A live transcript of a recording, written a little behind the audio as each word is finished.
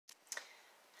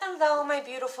Hello, my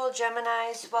beautiful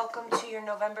Geminis. Welcome to your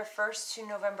November 1st to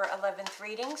November 11th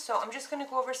reading. So I'm just going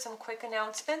to go over some quick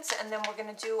announcements, and then we're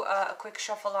going to do a quick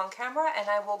shuffle on camera, and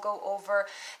I will go over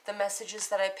the messages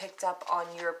that I picked up on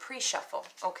your pre-shuffle,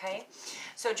 okay?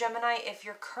 So Gemini, if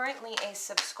you're currently a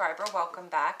subscriber, welcome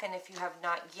back. And if you have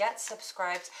not yet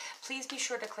subscribed, please be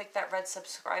sure to click that red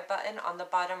subscribe button on the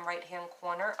bottom right-hand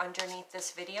corner underneath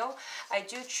this video. I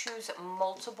do choose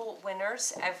multiple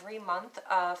winners every month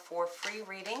for free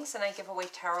readings, and I give away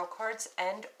tarot cards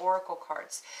and oracle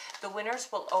cards. The winners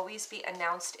will always be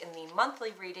announced in the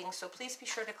monthly reading, so please be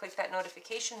sure to click that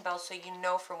notification bell so you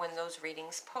know for when those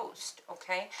readings post,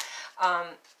 okay?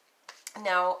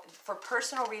 Now, for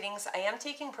personal readings, I am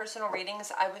taking personal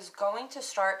readings. I was going to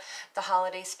start the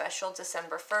holiday special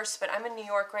December 1st, but I'm in New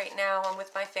York right now. I'm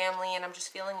with my family, and I'm just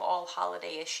feeling all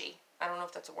holiday-ishy. I don't know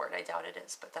if that's a word. I doubt it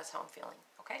is, but that's how I'm feeling.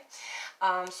 Okay,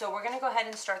 so we're going to go ahead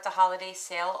and start the holiday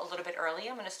sale a little bit early.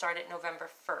 I'm going to start it November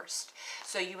 1st.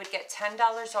 So you would get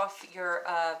 $10 off your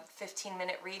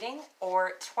 15-minute reading,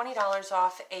 or $20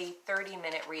 off a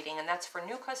 30-minute reading, and that's for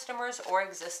new customers or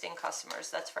existing customers.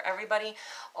 That's for everybody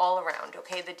all around,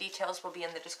 okay? The details will be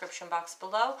in the description box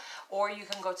below, or you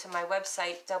can go to my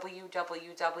website,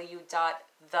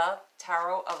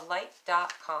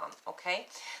 www.thetarotoflight.com, okay?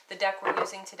 The deck we're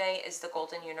using today is the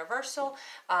Golden Universal.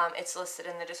 It's listed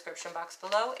in the description box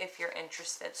below if you're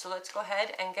interested. So let's go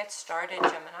ahead and get started,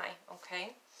 Gemini,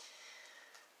 okay?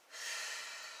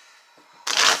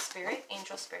 Holy Spirit,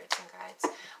 angel spirits and guides,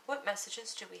 what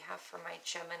messages do we have for my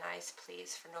Geminis,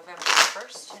 please, for November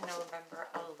 1st to November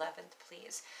 11th,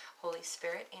 please? Holy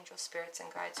Spirit, angel spirits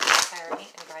and guides, what clarity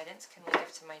and guidance can we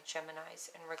give to my Geminis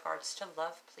in regards to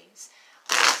love, please?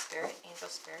 Holy Spirit, angel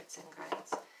spirits and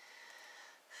guides.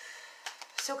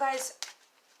 So guys,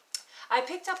 I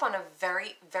picked up on a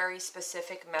very, very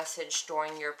specific message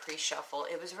during your pre-shuffle.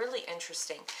 It was really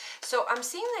interesting. So I'm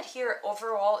seeing that here,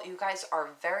 overall, you guys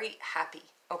are very happy.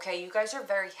 Okay, you guys are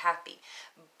very happy.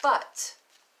 But,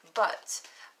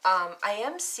 I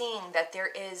am seeing that there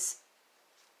is,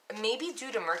 maybe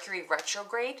due to Mercury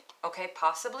retrograde, okay,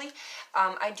 possibly,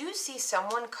 I do see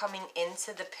someone coming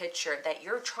into the picture that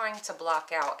you're trying to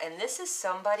block out. And this is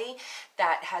somebody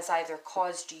that has either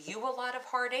caused you a lot of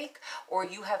heartache or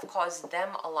you have caused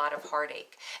them a lot of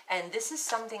heartache. And this is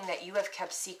something that you have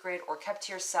kept secret or kept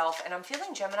to yourself. And I'm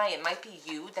feeling, Gemini, it might be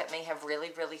you that may have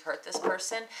really, really hurt this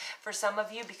person for some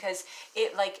of you, because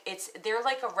they're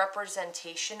like a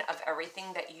representation of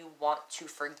everything that you want to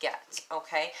forget,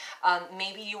 okay?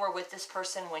 Maybe you were with this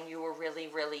person when you were really,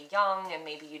 really young, and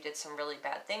maybe you did some really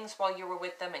bad things while you were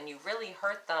with them and you really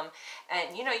hurt them,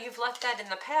 and you know, you've left that in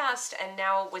the past, and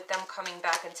now with them coming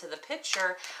back into the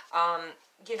picture,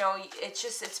 you know,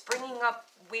 it's bringing up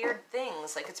weird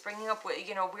things, like it's bringing up,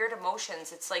 you know, weird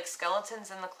emotions. It's like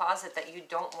skeletons in the closet that you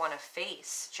don't want to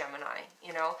face, Gemini,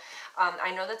 you know.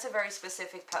 I know that's a very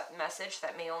specific message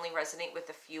that may only resonate with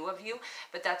a few of you,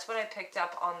 but that's what I picked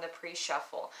up on the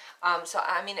pre-shuffle. So,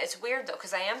 I mean, it's weird though,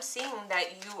 because I am seeing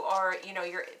that you are, you know,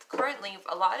 you're currently,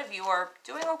 a lot of you are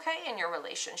doing okay in your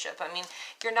relationship. I mean,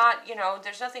 you're not, you know,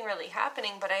 there's nothing really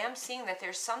happening, but I am seeing that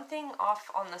there's something off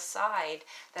on the side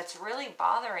that's really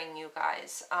bothering you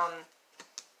guys.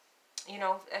 You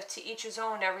know, to each his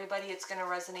own, everybody, it's going to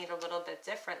resonate a little bit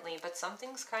differently, but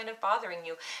something's kind of bothering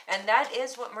you. And that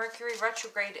is what Mercury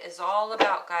retrograde is all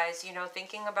about, guys. You know,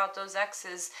 thinking about those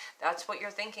exes, that's what you're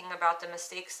thinking about, the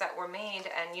mistakes that were made.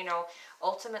 And, you know,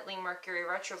 ultimately, Mercury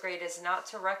retrograde is not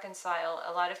to reconcile.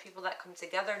 A lot of people that come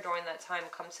together during that time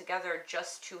come together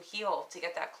just to heal, to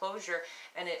get that closure,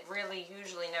 and it really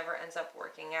usually never ends up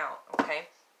working out, okay?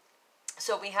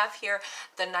 So we have here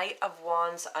the Knight of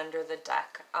Wands under the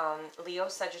deck, Leo,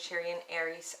 Sagittarian,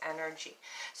 Aries energy.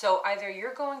 So either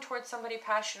you're going towards somebody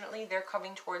passionately, they're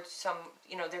coming towards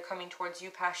they're coming towards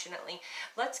you passionately.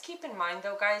 Let's keep in mind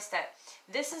though, guys, that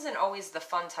this isn't always the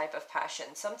fun type of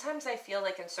passion. Sometimes I feel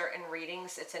like in certain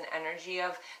readings, it's an energy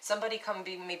of somebody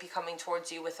maybe coming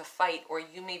towards you with a fight, or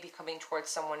you may be coming towards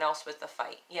someone else with a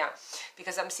fight. Yeah,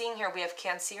 because I'm seeing here we have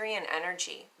Cancerian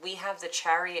energy. We have the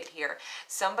Chariot here.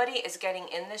 Somebody is getting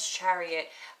in this chariot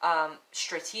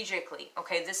strategically,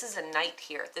 okay? This is a knight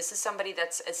here. This is somebody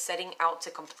that's setting out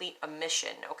to complete a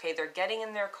mission, okay? They're getting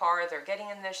in their car, they're getting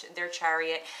in their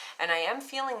chariot, and I am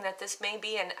feeling that this may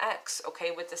be an ex,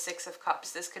 okay, with the Six of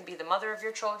Cups. This could be the mother of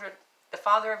your children, the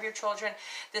father of your children.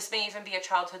 This may even be a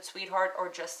childhood sweetheart or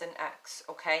just an ex,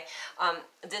 okay?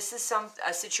 This is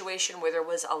a situation where there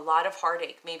was a lot of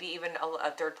heartache, maybe even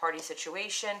a third-party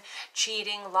situation,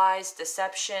 cheating, lies,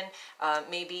 deception.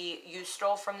 Maybe you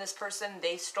stole from this person,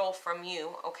 they stole from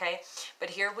you, okay? But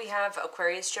here we have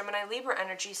Aquarius, Gemini, Libra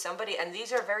energy, somebody, and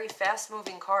these are very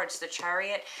fast-moving cards, the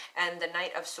Chariot and the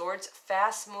Knight of Swords,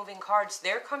 fast-moving cards.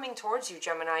 They're coming towards you,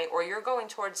 Gemini, or you're going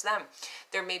towards them.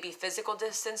 There may be physical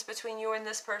distance between you and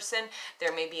this person.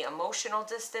 There may be emotional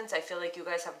distance. I feel like you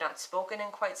guys have not spoken in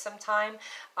quite some time.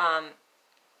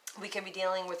 We can be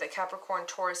dealing with a Capricorn,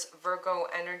 Taurus, Virgo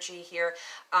energy here.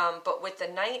 But with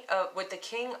the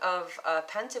King of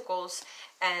Pentacles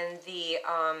and the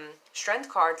Strength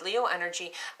card, Leo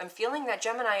energy, I'm feeling that,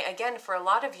 Gemini, again, for a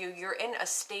lot of you, you're in a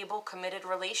stable, committed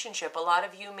relationship. A lot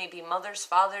of you may be mothers,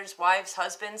 fathers, wives,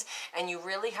 husbands, and you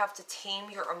really have to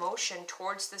tame your emotion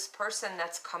towards this person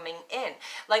that's coming in.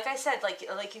 Like I said,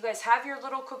 like you guys have your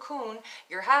little cocoon,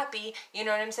 you're happy, you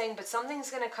know what I'm saying? But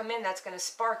something's going to come in that's going to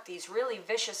spark these really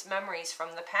vicious memories from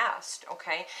the past,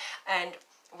 okay? And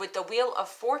with the Wheel of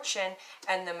Fortune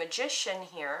and the Magician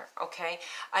here, okay,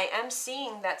 I am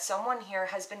seeing that someone here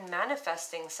has been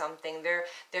manifesting something.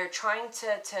 They're trying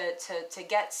to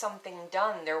get something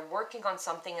done. They're working on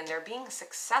something and they're being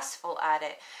successful at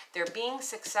it. They're being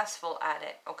successful at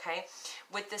it, okay?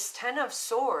 With this Ten of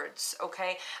Swords,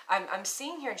 okay, I'm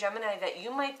seeing here, Gemini, that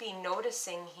you might be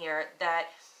noticing here that,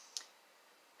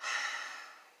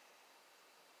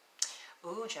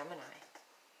 ooh, Gemini,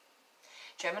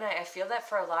 I feel that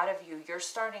for a lot of you, you're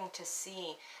starting to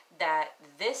see that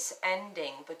this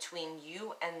ending between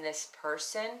you and this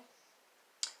person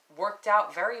worked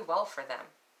out very well for them,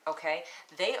 okay?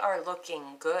 They are looking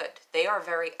good. They are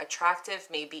very attractive,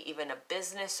 maybe even a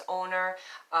business owner.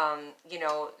 You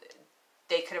know,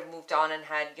 they could have moved on and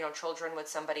had, you know, children with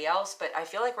somebody else. But I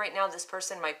feel like right now this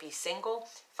person might be single,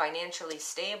 financially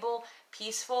stable,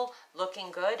 peaceful,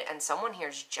 looking good, and someone here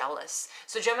is jealous.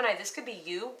 So Gemini, this could be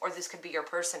you or this could be your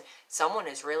person. Someone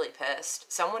is really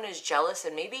pissed. Someone is jealous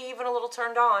and maybe even a little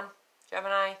turned on,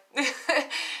 Gemini.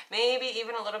 Maybe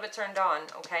even a little bit turned on,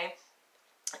 okay?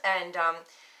 And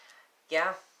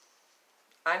yeah,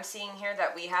 I'm seeing here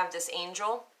that we have this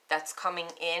angel that's coming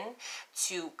in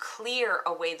to clear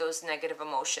away those negative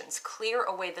emotions, clear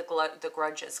away the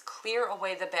grudges, clear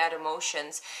away the bad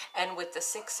emotions. And with the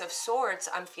Six of Swords,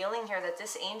 I'm feeling here that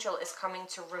this angel is coming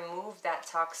to remove that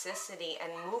toxicity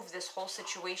and move this whole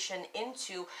situation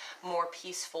into more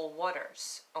peaceful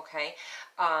waters, okay?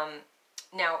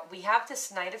 Now, we have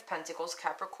this Knight of Pentacles,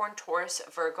 Capricorn, Taurus,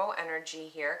 Virgo energy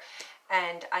here.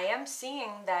 And I am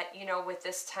seeing that, you know, with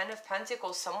this Ten of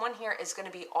Pentacles, someone here is going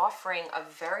to be offering a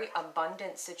very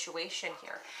abundant situation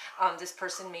here. This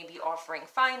person may be offering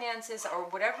finances or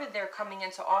whatever they're coming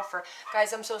in to offer.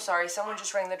 Guys, I'm so sorry. Someone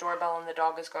just rang the doorbell and the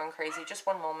dog is going crazy. Just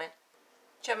one moment.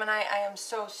 Gemini, I am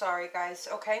so sorry, guys,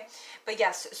 okay? But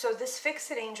yes, so this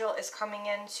Fixed Angel is coming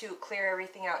in to clear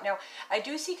everything out. Now, I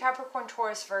do see Capricorn,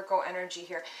 Taurus, Virgo energy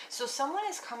here. So someone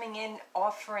is coming in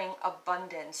offering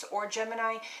abundance. Or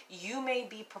Gemini, you may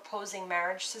be proposing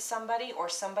marriage to somebody, or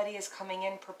somebody is coming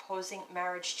in proposing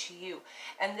marriage to you.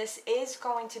 And this is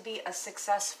going to be a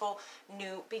successful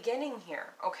new beginning here,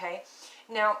 okay?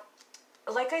 Now,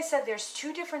 like I said, there's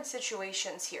two different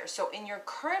situations here. So in your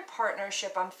current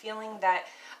partnership, I'm feeling that,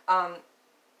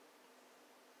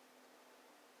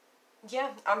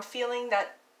 yeah, I'm feeling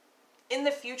that in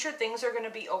the future, things are going to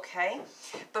be okay.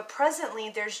 But presently,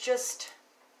 there's just,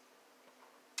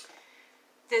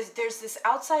 there's this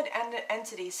outside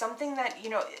entity, something that, you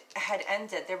know, had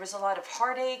ended. There was a lot of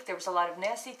heartache. There was a lot of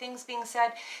nasty things being said.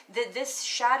 This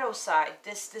shadow side,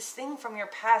 this thing from your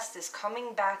past is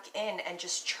coming back in and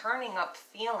just churning up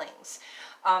feelings.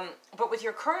 But with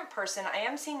your current person, I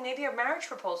am seeing maybe a marriage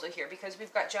proposal here, because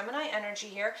we've got Gemini energy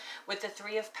here with the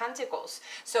Three of Pentacles.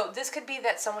 So this could be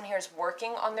that someone here is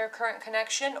working on their current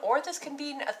connection, or this can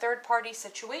be a third-party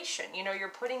situation. You know, you're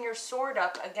putting your sword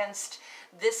up against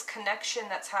this connection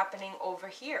that's happening over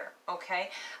here,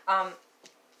 okay?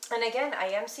 And again, I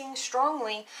am seeing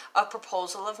strongly a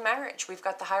proposal of marriage. We've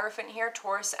got the Hierophant here,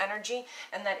 Taurus energy,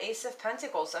 and that Ace of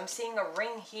Pentacles. I'm seeing a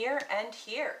ring here and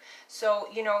here. So,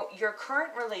 you know, your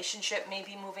current relationship may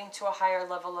be moving to a higher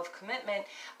level of commitment,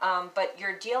 but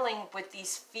you're dealing with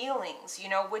these feelings, you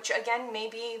know, which again,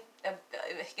 maybe,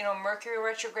 you know, Mercury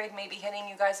retrograde may be hitting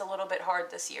you guys a little bit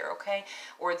hard this year, okay?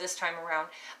 Or this time around.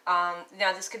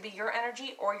 Now, this could be your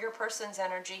energy or your person's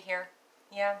energy here.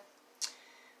 Yeah.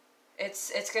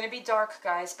 It's going to be dark,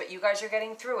 guys, but you guys are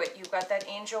getting through it. You've got that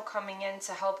angel coming in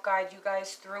to help guide you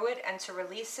guys through it and to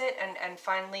release it and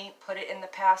finally put it in the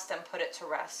past and put it to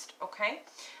rest, okay?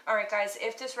 All right, guys,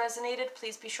 if this resonated,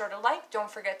 please be sure to like. Don't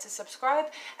forget to subscribe.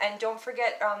 And don't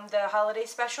forget the holiday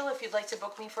special if you'd like to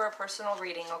book me for a personal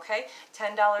reading, okay?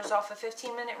 $10 off a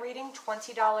 15-minute reading,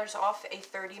 $20 off a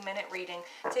 30-minute reading.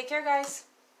 Take care, guys.